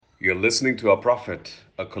You're listening to Our Prophet,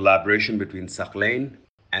 a collaboration between Sakhlain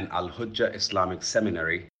and Al Hujjah Islamic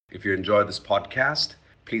Seminary. If you enjoy this podcast,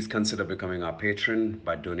 please consider becoming our patron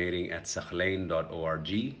by donating at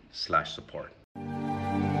sakhlain.org/support.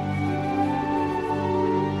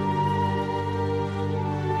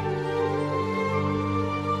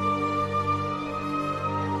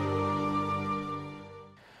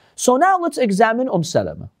 So now let's examine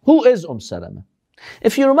Salama. Who is Salama?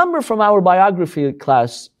 If you remember from our biography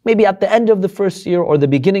class, maybe at the end of the first year or the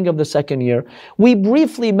beginning of the second year, we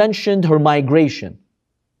briefly mentioned her migration.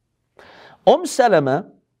 Salama,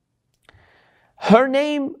 her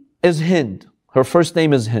name is Hind. Her first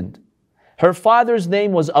name is Hind. Her father's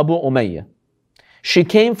name was Abu Umayyah. She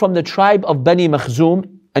came from the tribe of Bani Makhzum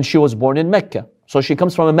and she was born in Mecca. So she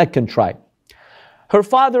comes from a Meccan tribe. Her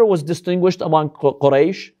father was distinguished among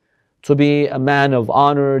Quraysh to be a man of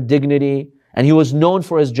honor, dignity, and he was known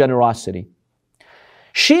for his generosity.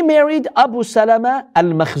 She married Abu Salama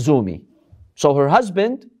al-Makhzumi. So her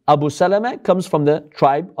husband, Abu Salama, comes from the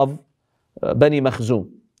tribe of Bani Makhzum.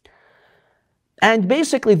 And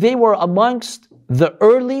basically they were amongst the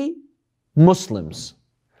early Muslims,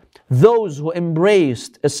 those who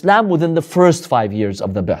embraced Islam within the first 5 years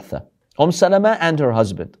of the Ba'tha. Salama and her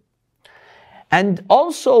husband. And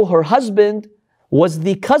also her husband was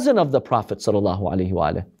the cousin of the Prophet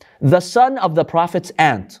ﷺ, the son of the Prophet's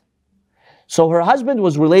aunt. So her husband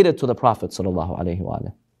was related to the Prophet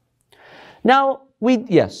ﷺ. Now,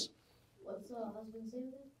 yes. What's the husband's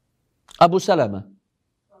name? Abu Salama.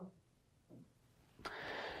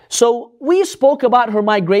 So we spoke about her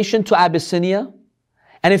migration to Abyssinia.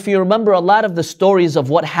 And if you remember a lot of the stories of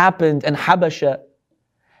what happened in Habasha,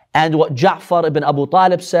 and what Ja'far ibn Abu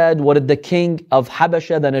Talib said, what did the king of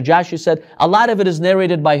Habasha, the Najashi said, a lot of it is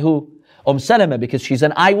narrated by who? Salama, because she's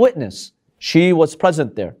an eyewitness. She was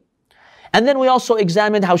present there. And then we also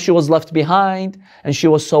examined how she was left behind, and she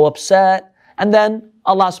was so upset. And then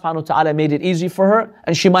Allah subhanahu wa ta'ala made it easy for her,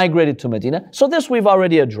 and she migrated to Medina. So this we've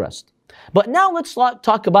already addressed. But now let's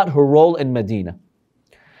talk about her role in Medina.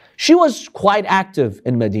 She was quite active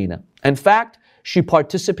in Medina. In fact, she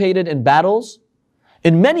participated in battles.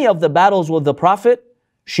 In many of the battles with the Prophet,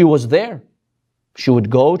 she was there. She would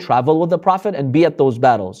go, travel with the Prophet and be at those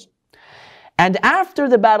battles. And after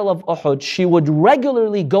the Battle of Uhud, she would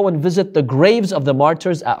regularly go and visit the graves of the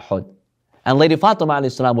martyrs at Uhud. And Lady Fatima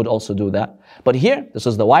alayhi salam would also do that. But here, this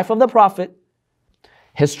is the wife of the Prophet.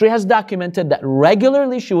 History has documented that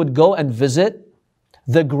regularly she would go and visit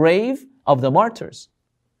the grave of the martyrs.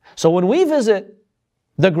 So when we visit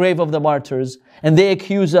the grave of the martyrs and they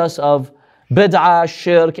accuse us of bid'ah,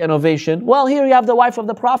 shirk, innovation. Well, here you have the wife of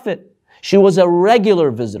the Prophet. She was a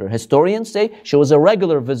regular visitor. Historians say she was a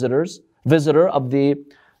regular visitor of the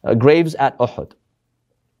graves at Uhud.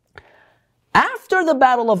 After the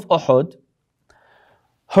Battle of Uhud,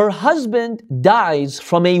 her husband dies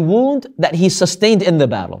from a wound that he sustained in the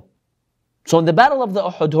battle. So in the Battle of the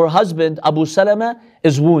Uhud, her husband, Abu Salama,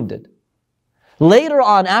 is wounded. Later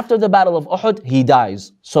on, after the Battle of Uhud, he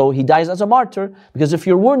dies. So he dies as a martyr, because if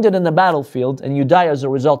you're wounded in the battlefield and you die as a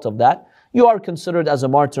result of that, you are considered as a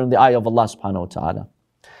martyr in the eye of Allah subhanahu wa ta'ala.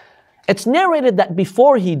 It's narrated that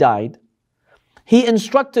before he died, he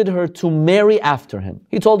instructed her to marry after him.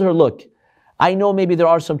 He told her, look, I know maybe there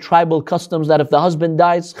are some tribal customs that if the husband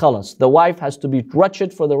dies, khalas, the wife has to be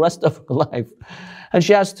wretched for the rest of her life. And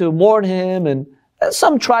she has to mourn him, and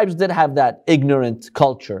some tribes did have that ignorant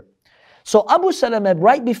culture. So Abu Salama,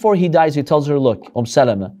 right before he dies, he tells her, look,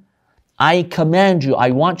 Salama, I command you,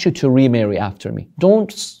 I want you to remarry after me.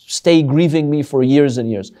 Don't stay grieving me for years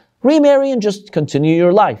and years. Remarry and just continue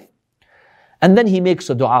your life. And then he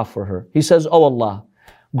makes a dua for her. He says, oh Allah,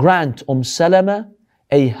 grant Salama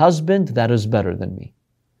a husband that is better than me.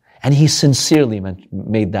 And he sincerely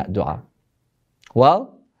made that dua.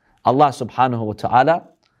 Well, Allah subhanahu wa ta'ala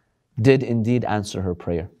did indeed answer her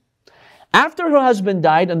prayer. After her husband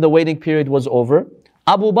died and the waiting period was over,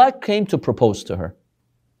 Abu Bakr came to propose to her.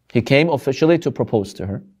 He came officially to propose to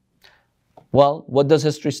her. Well, what does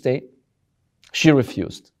history state? She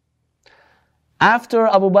refused. After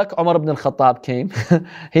Abu Bakr, Umar ibn al-Khattab came,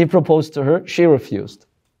 he proposed to her, she refused.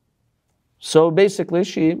 So basically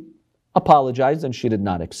she apologized and she did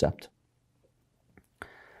not accept.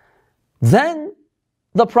 Then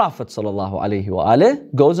the Prophet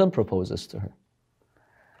ﷺ goes and proposes to her.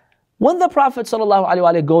 When the Prophet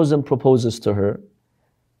ﷺ goes and proposes to her,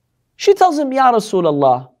 she tells him, Ya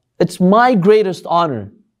Rasulullah, it's my greatest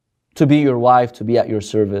honor to be your wife, to be at your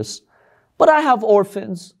service, but I have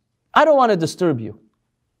orphans. I don't want to disturb you.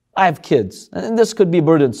 I have kids, and this could be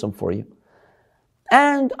burdensome for you.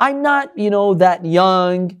 And I'm not, that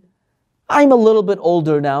young. I'm a little bit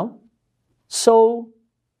older now, so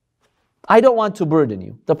I don't want to burden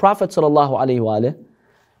you. The Prophet ﷺ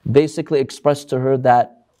basically expressed to her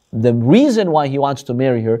that the reason why he wants to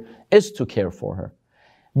marry her is to care for her.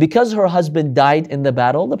 Because her husband died in the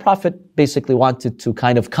battle, the Prophet basically wanted to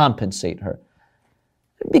kind of compensate her.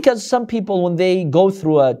 Because some people, when they go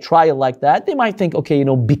through a trial like that, they might think, okay,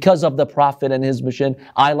 because of the Prophet and his mission,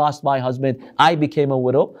 I lost my husband, I became a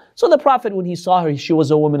widow. So the Prophet, when he saw her, she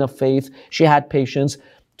was a woman of faith, she had patience.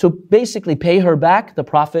 To basically pay her back, the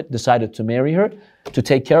Prophet decided to marry her, to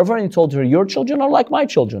take care of her, and he told her, your children are like my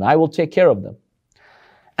children, I will take care of them.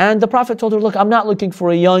 And the Prophet told her, look, I'm not looking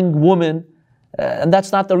for a young woman, and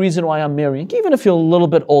that's not the reason why I'm marrying. Even if you're a little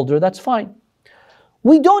bit older, that's fine.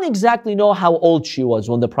 We don't exactly know how old she was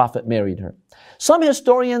when the Prophet married her. Some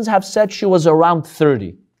historians have said she was around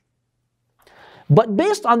 30. But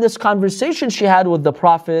based on this conversation she had with the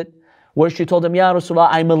Prophet, where she told him, Ya Rasulullah,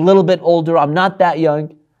 I'm a little bit older, I'm not that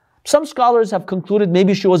young. Some scholars have concluded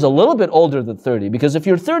maybe she was a little bit older than 30, because if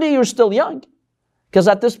you're 30, you're still young. Because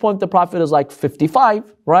at this point, the Prophet is like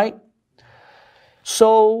 55, right?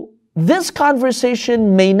 So this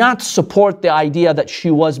conversation may not support the idea that she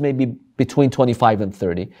was maybe between 25 and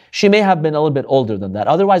 30. She may have been a little bit older than that.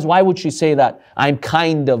 Otherwise, why would she say that I'm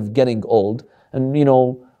kind of getting old? And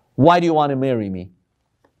why do you want to marry me?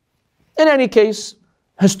 In any case,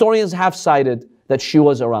 historians have cited that she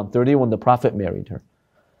was around 30 when the Prophet married her.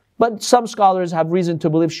 But some scholars have reason to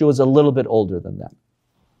believe she was a little bit older than that.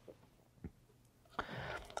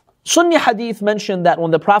 Sunni hadith mentioned that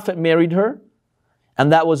when the Prophet married her,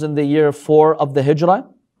 and that was in the year 4 of the Hijrah,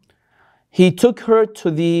 he took her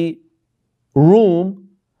to the room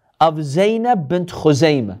of Zainab bint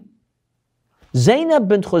Khuzaymah. Zainab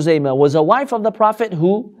bint Khuzaymah was a wife of the Prophet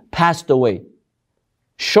who passed away.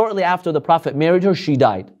 Shortly after the Prophet married her, she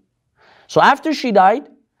died. So after she died,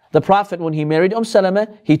 the Prophet, when he married Salama,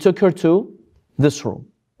 he took her to this room.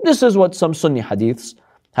 This is what some Sunni hadiths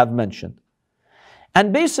have mentioned.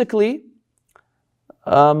 And basically,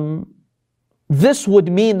 this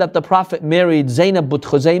would mean that the Prophet married Zainab bint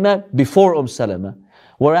Khuzaymah before Salama.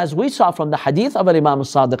 Whereas we saw from the hadith of Imam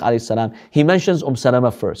al-Sadiq alayhi salam, he mentions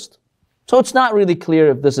Salama first. So it's not really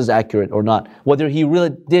clear if this is accurate or not, whether he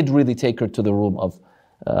did really take her to the room of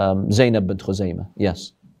Zainab bint Khuzaymah.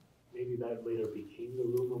 Yes. Maybe that later became the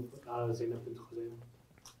room of Zainab bint Khuzaymah.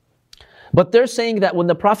 But they're saying that when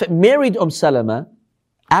the Prophet married Salama,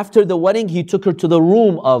 after the wedding, he took her to the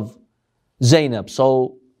room of Zainab.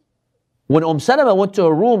 So when Salama went to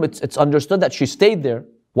her room, it's understood that she stayed there.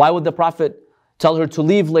 Why would the Prophet tell her to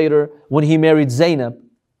leave later when he married Zainab?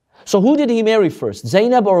 So who did he marry first,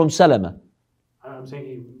 Zainab or Salama? I'm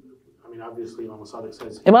saying obviously Imam Sadiq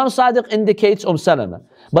says... Imam Sadiq indicates Salama.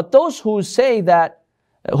 But those who say that,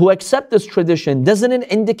 who accept this tradition, doesn't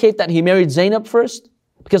it indicate that he married Zainab first?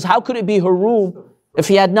 Because how could it be her room if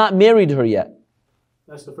he had not married her yet?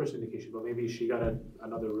 That's the first indication, but maybe she got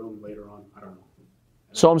another room later on. I don't know.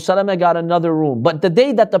 So Salama got another room. But the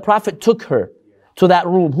day that the Prophet took her to that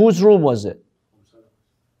room, whose room was it?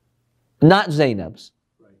 Not Zainab's.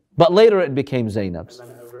 Right. But later it became Zainab's. And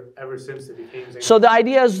then ever since it became Zainab. So the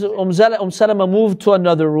idea is Salama moved to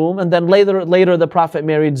another room, and then later the Prophet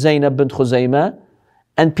married Zainab bint Khuzaymah,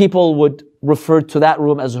 and people would refer to that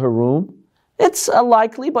room as her room. It's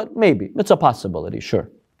unlikely, but maybe. It's a possibility,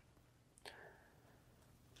 sure.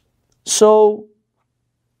 So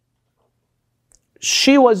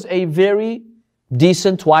she was a very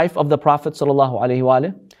decent wife of the Prophet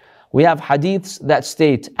ﷺ. We have hadiths that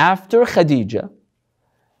state after Khadija,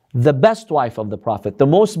 the best wife of the Prophet, the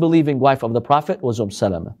most believing wife of the Prophet was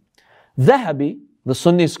Salama. Dhahabi, the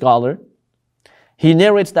Sunni scholar, he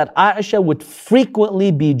narrates that Aisha would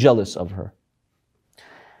frequently be jealous of her.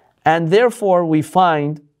 And therefore we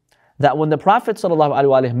find that when the Prophet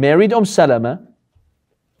ﷺ married Salama,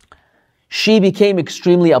 she became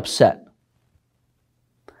extremely upset.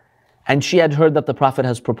 And she had heard that the Prophet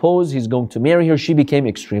has proposed, he's going to marry her. She became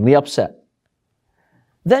extremely upset.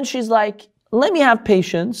 Then she's like, let me have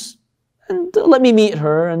patience and let me meet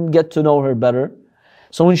her and get to know her better.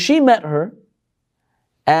 So when she met her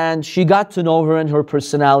and she got to know her and her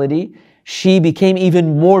personality, she became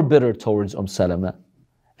even more bitter towards Salama.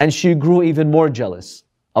 And she grew even more jealous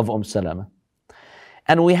of Salama.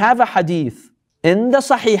 And we have a hadith in the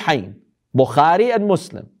Sahihain, Bukhari and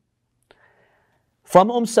Muslim,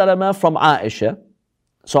 from Salama, from Aisha.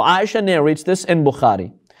 So Aisha narrates this in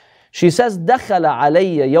Bukhari. She says, دخل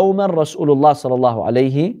علي يوما رسول الله صلى الله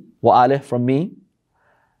عليه وآله, from me.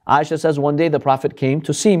 Aisha says, one day the Prophet came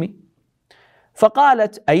to see me.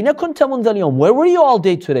 فقالت أين كنت منذ اليوم? Where were you all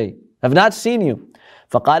day today? I've not seen you.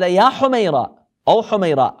 فقال يا حميرة, O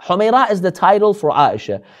Humayra. Humayra is the title for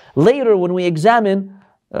Aisha. Later, when we examine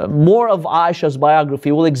more of Aisha's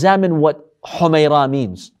biography, we'll examine what Humayra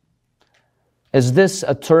means. Is this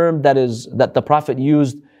a term that the Prophet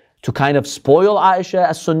used to kind of spoil Aisha,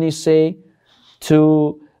 as Sunnis say,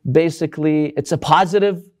 to basically, it's a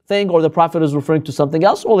positive thing, or the Prophet is referring to something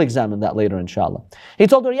else? We'll examine that later, inshallah. He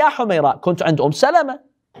told her, Ya Humayra, كنت عند Salama.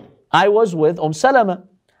 I was with Salama.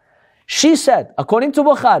 She said, according to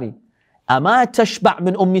Bukhari, أما تشبع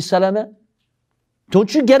من Salama?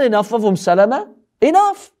 Don't you get enough of Salama?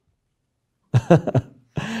 Enough.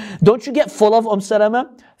 Don't you get full of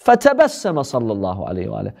Salama? فَتَبَسَّمَ صَلَّى اللَّهُ عَلَيْهِ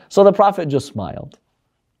وَآلِهِ. So the Prophet just smiled.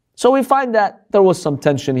 So we find that there was some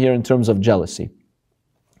tension here in terms of jealousy.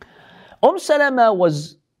 Salama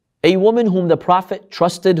was a woman whom the Prophet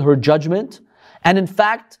trusted her judgment, and in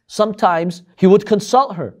fact, sometimes he would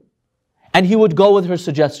consult her and he would go with her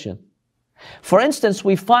suggestion. For instance,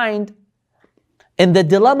 we find in the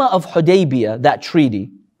dilemma of Hudaybiyah, that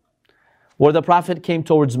treaty, where the Prophet came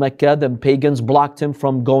towards Mecca, the pagans blocked him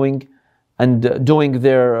from going and doing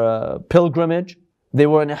their pilgrimage. They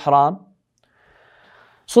were in Ihram.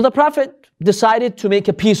 So the Prophet decided to make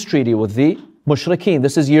a peace treaty with the Mushrikeen.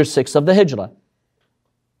 This is year 6 of the Hijrah.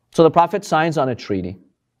 So the Prophet signs on a treaty.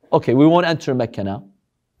 Okay, we won't enter Mecca now.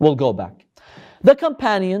 We'll go back. The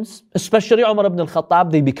companions, especially Umar ibn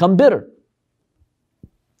al-Khattab, they become bitter.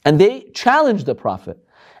 And they challenged the Prophet.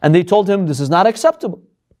 And they told him, this is not acceptable.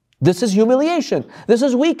 This is humiliation. This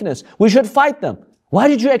is weakness. We should fight them. Why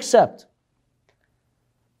did you accept?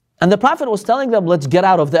 And the Prophet was telling them, let's get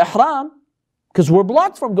out of the Ihram, because we're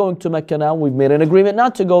blocked from going to Mecca now. We've made an agreement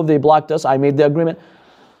not to go. They blocked us. I made the agreement.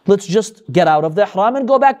 Let's just get out of the Ihram and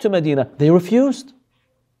go back to Medina. They refused.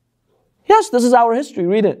 Yes, this is our history.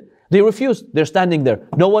 Read it. They refused. They're standing there.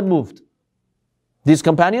 No one moved. These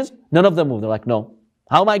companions, none of them moved. They're like, no.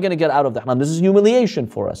 How am I going to get out of the Ihram? This is humiliation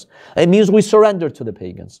for us. It means we surrender to the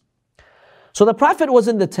pagans. So the Prophet was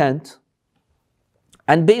in the tent,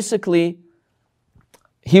 and basically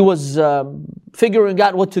he was figuring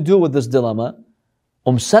out what to do with this dilemma.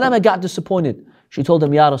 Salama got disappointed. She told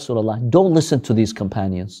him, Ya Rasulullah, don't listen to these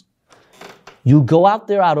companions. You go out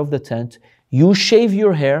there out of the tent, you shave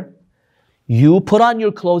your hair, you put on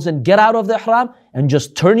your clothes and get out of the Ihram and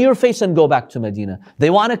just turn your face and go back to Medina. They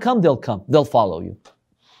want to come, they'll follow you.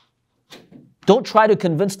 Don't try to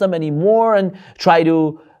convince them anymore and try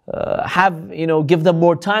to give them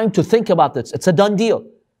more time to think about this. It's a done deal.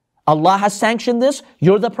 Allah has sanctioned this.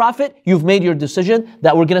 You're the Prophet. You've made your decision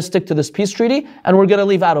that we're going to stick to this peace treaty and we're going to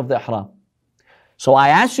leave out of the Ihram. So I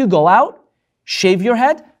ask you, go out, shave your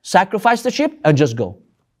head, sacrifice the sheep, and just go.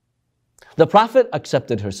 The Prophet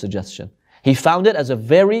accepted her suggestion. He found it as a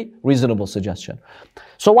very reasonable suggestion.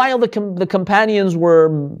 So while the companions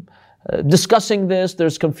were discussing this,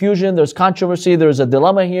 there's confusion, there's controversy, there's a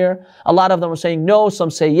dilemma here. A lot of them are saying no,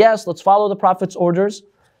 some say yes, let's follow the Prophet's orders.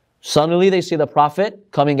 Suddenly they see the Prophet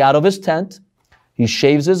coming out of his tent. He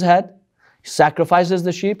shaves his head, he sacrifices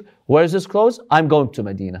the sheep, wears his clothes, I'm going to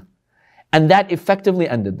Medina. And that effectively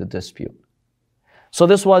ended the dispute. So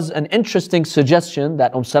this was an interesting suggestion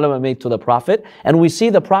that Salama made to the Prophet, and we see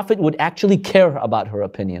the Prophet would actually care about her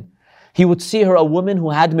opinion. He would see her a woman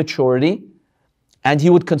who had maturity, and he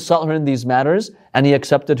would consult her in these matters, and he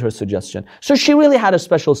accepted her suggestion. So she really had a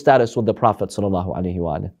special status with the Prophet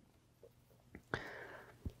ﷺ.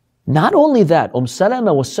 Not only that,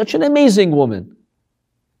 Salama was such an amazing woman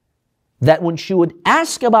that when she would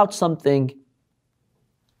ask about something,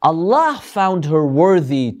 Allah found her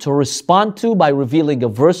worthy to respond to by revealing a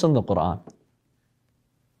verse in the Quran.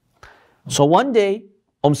 So one day,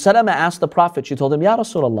 Salama asked the Prophet, she told him, Ya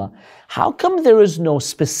Rasulullah, how come there is no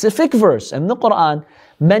specific verse in the Quran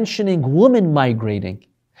mentioning women migrating?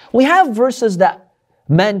 We have verses that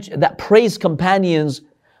praise companions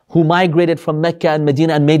who migrated from Mecca and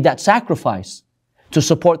Medina and made that sacrifice to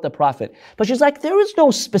support the Prophet. But she's like, there is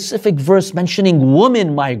no specific verse mentioning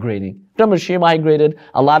women migrating. Remember, she migrated,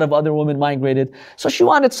 a lot of other women migrated. So she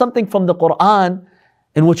wanted something from the Quran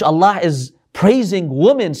in which Allah is praising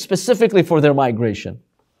women specifically for their migration.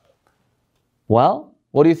 Well,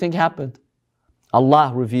 what do you think happened?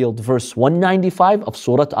 Allah revealed verse 195 of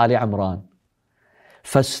Surah Ali Imran.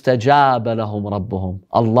 فَاسْتَجَابَ لَهُمْ رَبُّهُم.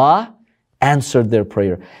 Allah answered their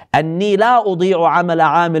prayer. أَنِّي لَا أُضِيعُ عَمَلَ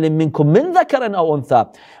عَامِلٍ مِّنكُم مِّن ذَكَرٍ أَوْ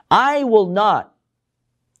أُنثَىٰ. I will not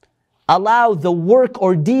allow the work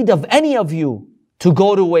or deed of any of you to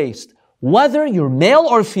go to waste, whether you're male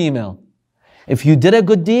or female. If you did a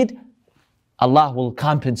good deed, Allah will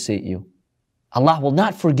compensate you. Allah will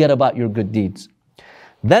not forget about your good deeds.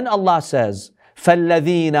 Then Allah says,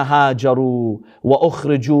 فالذين هاجروا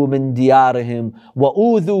وأخرجوا من ديارهم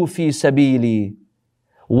وأوذوا في سبيلي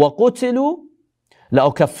وقتلوا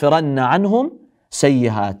لأكفرن عنهم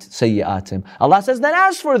سيئاتهم. Allah says, then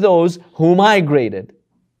as for those who migrated,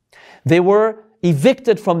 they were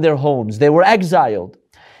evicted from their homes, they were exiled,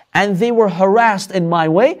 and they were harassed in my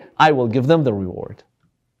way, I will give them the reward.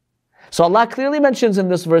 So Allah clearly mentions in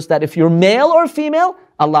this verse that if you're male or female,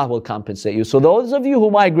 Allah will compensate you. So those of you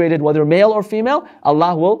who migrated, whether male or female,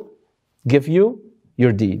 Allah will give you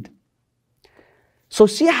your deed. So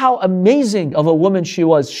see how amazing of a woman she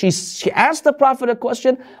was. She asked the Prophet a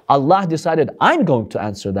question. Allah decided, I'm going to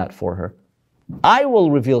answer that for her. I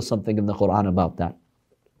will reveal something in the Quran about that.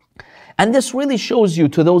 And this really shows you,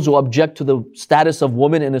 to those who object to the status of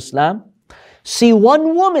women in Islam, see,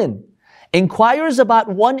 one woman inquires about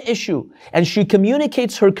one issue and she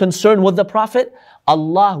communicates her concern with the Prophet,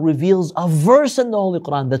 Allah reveals a verse in the Holy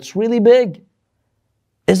Quran that's really big.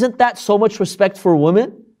 Isn't that so much respect for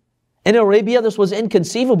women? In Arabia, this was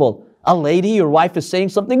inconceivable. A lady, your wife is saying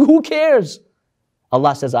something, who cares?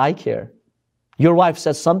 Allah says, I care. Your wife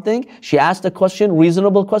says something, she asked a question,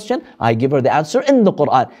 reasonable question, I give her the answer in the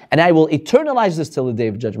Quran, and I will eternalize this till the Day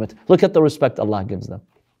of Judgment. Look at the respect Allah gives them.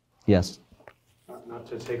 Yes. Not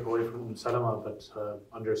to take away from Salama, but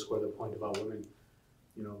underscore the point about women.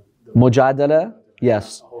 You know, Mujadala,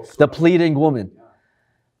 yes. The pleading woman.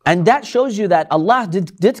 And that shows you that Allah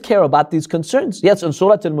did care about these concerns. Yes, in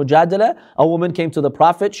Surah Al-Mujadala, a woman came to the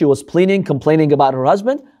Prophet, she was pleading, complaining about her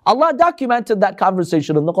husband. Allah documented that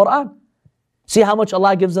conversation in the Quran. See how much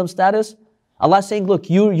Allah gives them status? Allah is saying, look,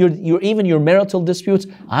 even your marital disputes,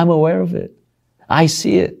 I'm aware of it. I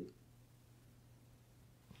see it.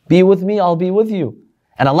 Be with me, I'll be with you.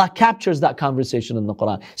 And Allah captures that conversation in the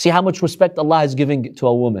Quran. See how much respect Allah is giving to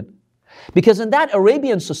a woman. Because in that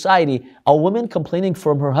Arabian society, a woman complaining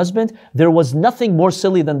from her husband, there was nothing more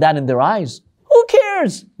silly than that in their eyes. Who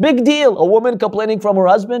cares? Big deal. A woman complaining from her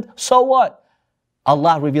husband, so what?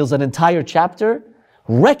 Allah reveals an entire chapter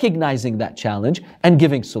recognizing that challenge and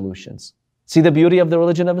giving solutions. See the beauty of the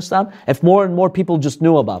religion of Islam? If more and more people just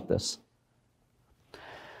knew about this.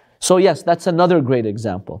 So yes, that's another great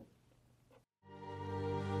example.